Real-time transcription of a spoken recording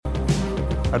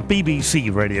at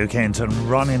BBC Radio Kent and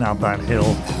running up that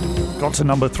hill. Got to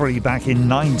number 3 back in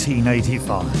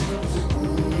 1985.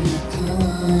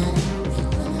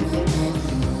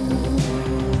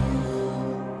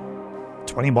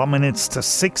 21 minutes to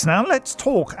 6 now. Let's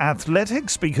talk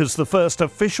athletics, because the first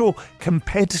official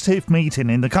competitive meeting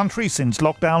in the country since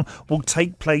lockdown will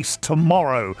take place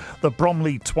tomorrow. The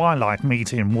Bromley Twilight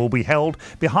meeting will be held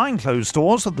behind closed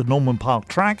doors at the Norman Park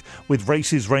track, with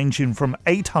races ranging from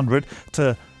 800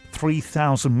 to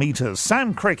 3,000 metres.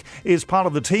 Sam Crick is part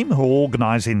of the team who are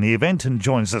organising the event and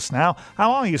joins us now.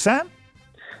 How are you, Sam?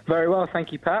 Very well,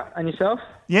 thank you, Pat. And yourself?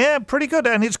 Yeah, pretty good.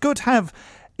 And it's good to have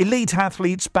elite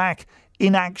athletes back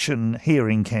in action here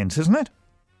in Kent, isn't it?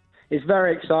 It's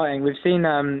very exciting. We've seen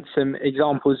some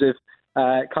examples of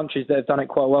countries that have done it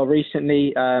quite well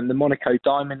recently. The Monaco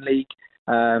Diamond League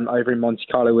over in Monte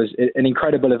Carlo was an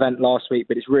incredible event last week,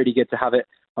 but it's really good to have it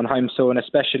on home soil, and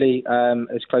especially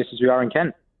as close as we are in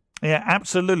Kent. Yeah,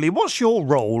 absolutely. What's your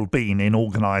role been in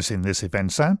organising this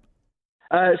event, Sam?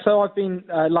 So I've been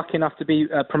lucky enough to be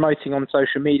promoting on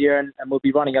social media, and we'll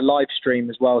be running a live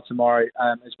stream as well tomorrow,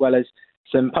 as well as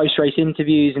some post-race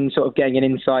interviews and sort of getting an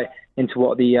insight into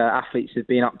what the athletes have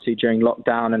been up to during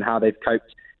lockdown and how they've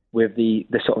coped with the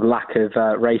sort of lack of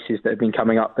races that have been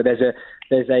coming up. But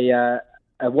there's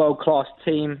a world-class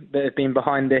team that have been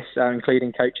behind this,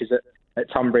 including coaches at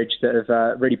Tunbridge, that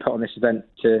have really put on this event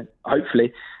to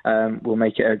hopefully will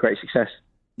make it a great success.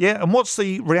 Yeah, and what's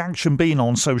the reaction been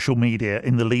on social media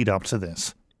in the lead up to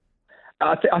this?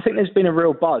 I think there's been a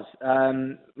real buzz.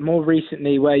 More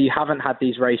recently, where you haven't had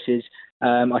these races,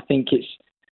 I think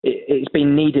it's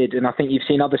been needed, and I think you've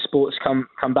seen other sports come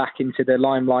back into the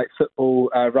limelight: football,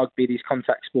 rugby, these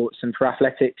contact sports, and for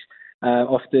athletics.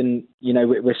 Often,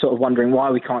 we're sort of wondering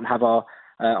why we can't have our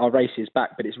races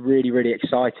back, but it's really, really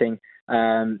exciting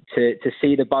to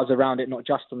see the buzz around it, not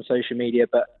just on social media,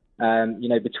 but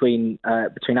between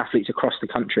athletes across the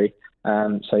country.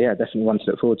 So yeah, definitely one to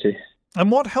look forward to. And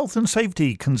what health and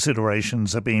safety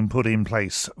considerations are being put in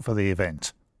place for the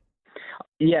event?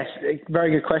 Yes,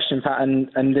 very good question, Pat. And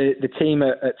the team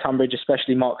at Tunbridge,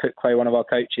 especially Mark Hookway, one of our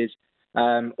coaches,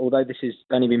 although this has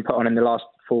only been put on in the last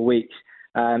 4 weeks,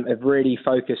 have really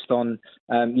focused on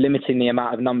limiting the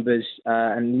amount of numbers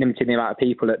and limiting the amount of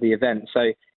people at the event.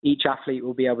 So each athlete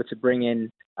will be able to bring in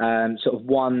sort of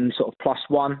one sort of plus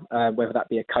one, whether that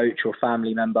be a coach or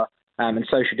family member, and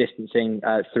social distancing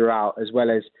throughout, as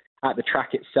well as at the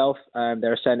track itself.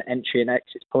 There are certain entry and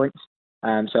exit points.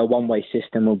 So a one-way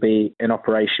system will be in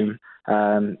operation.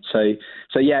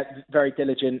 So yeah, very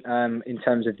diligent in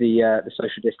terms of the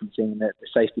social distancing and the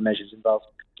safety measures involved.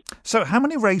 So how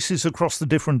many races across the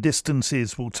different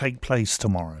distances will take place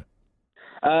tomorrow?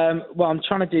 Well, I'm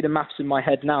trying to do the maths in my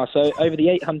head now. So over the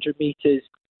 800 metres,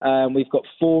 we've got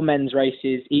 4 men's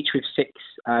races, each with 6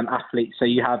 athletes. So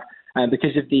you have,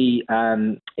 because of the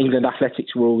England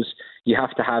athletics rules, you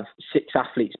have to have 6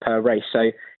 athletes per race.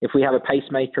 So if we have a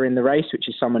pacemaker in the race, which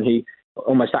is someone who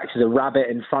almost acts as a rabbit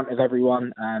in front of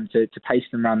everyone to pace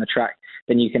them around the track,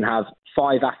 then you can have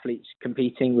 5 athletes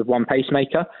competing with 1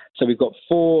 pacemaker. So we've got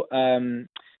 4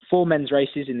 men's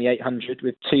races in the 800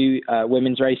 with 2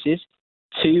 women's races,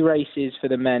 2 races for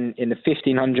the men in the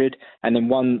 1500, and then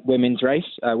 1 women's race,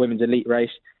 women's elite race,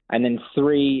 and then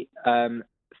 3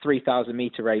 3,000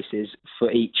 metre races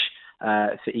for each,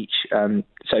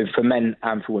 so for men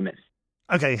and for women.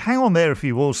 OK, hang on there if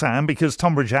you will, Sam, because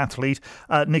Tunbridge athlete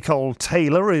Nicole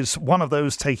Taylor is one of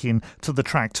those taking to the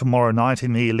track tomorrow night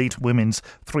in the elite women's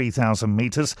 3,000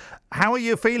 metres. How are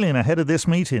you feeling ahead of this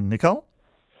meeting, Nicole?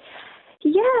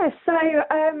 Yeah, so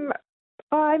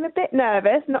I'm a bit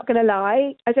nervous, not going to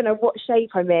lie. I don't know what shape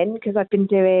I'm in because I've been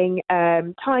doing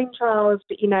time trials,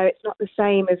 but, it's not the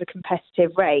same as a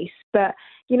competitive race. But,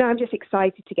 I'm just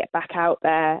excited to get back out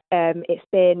there. It's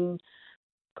been,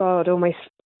 almost,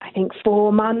 I think,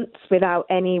 4 months without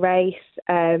any race.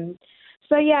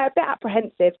 So, yeah, a bit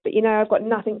apprehensive, but, I've got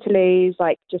nothing to lose,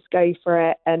 just go for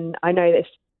it. And I know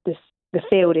the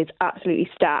field is absolutely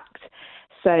stacked.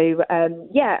 So,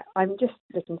 yeah, I'm just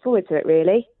looking forward to it,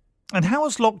 really. And how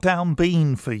has lockdown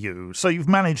been for you? So you've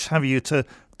managed, have you, to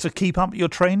keep up your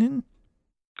training?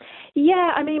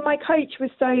 Yeah, I mean, my coach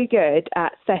was so good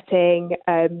at setting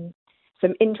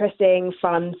some interesting,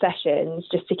 fun sessions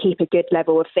just to keep a good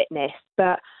level of fitness.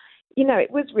 But,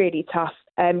 it was really tough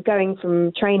going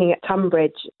from training at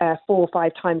Tunbridge 4 or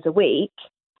 5 times a week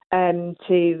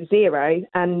to 0.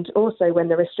 And also when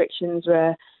the restrictions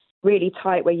were really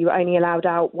tight where you were only allowed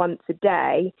out once a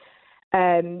day,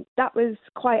 that was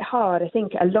quite hard. I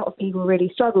think a lot of people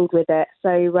really struggled with it.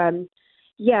 So,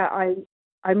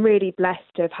 I'm really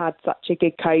blessed to have had such a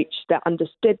good coach that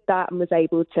understood that and was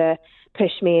able to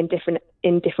push me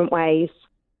in different ways.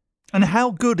 And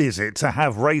how good is it to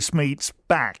have race meets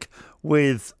back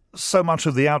with so much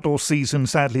of the outdoor season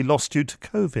sadly lost due to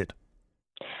COVID?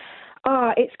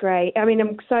 Oh, it's great. I mean,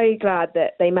 I'm so glad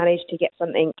that they managed to get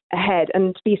something ahead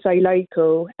and to be so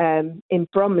local in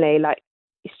Bromley. Like,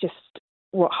 it's just,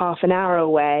 half an hour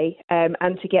away, and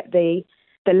to get the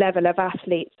level of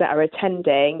athletes that are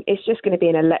attending, it's just going to be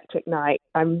an electric night.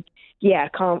 Can't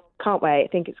wait. I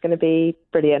think it's going to be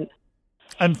brilliant.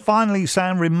 And finally,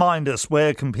 Sam, remind us,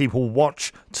 where can people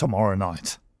watch tomorrow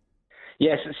night?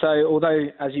 Yes, so although,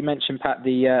 as you mentioned, Pat,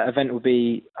 the event will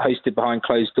be hosted behind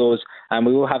closed doors, and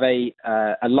we will have a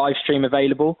live stream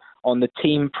available on the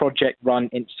Team Project Run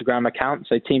Instagram account.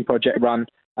 So Team Project Run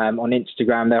on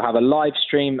Instagram, they'll have a live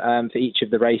stream for each of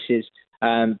the races.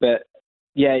 But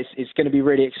yeah, it's going to be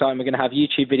really exciting. We're going to have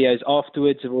YouTube videos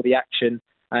afterwards of all the action,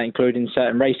 including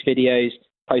certain race videos,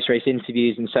 post-race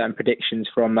interviews, and certain predictions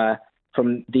from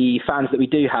the fans that we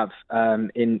do have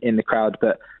in the crowd,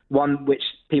 but one which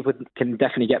people can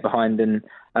definitely get behind and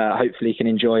hopefully can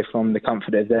enjoy from the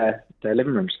comfort of their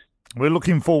living rooms. We're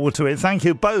looking forward to it. Thank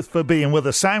you both for being with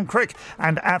us. Sam Crick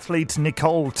and athlete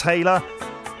Nicole Taylor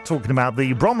talking about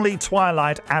the Bromley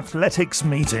Twilight Athletics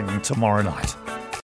meeting tomorrow night.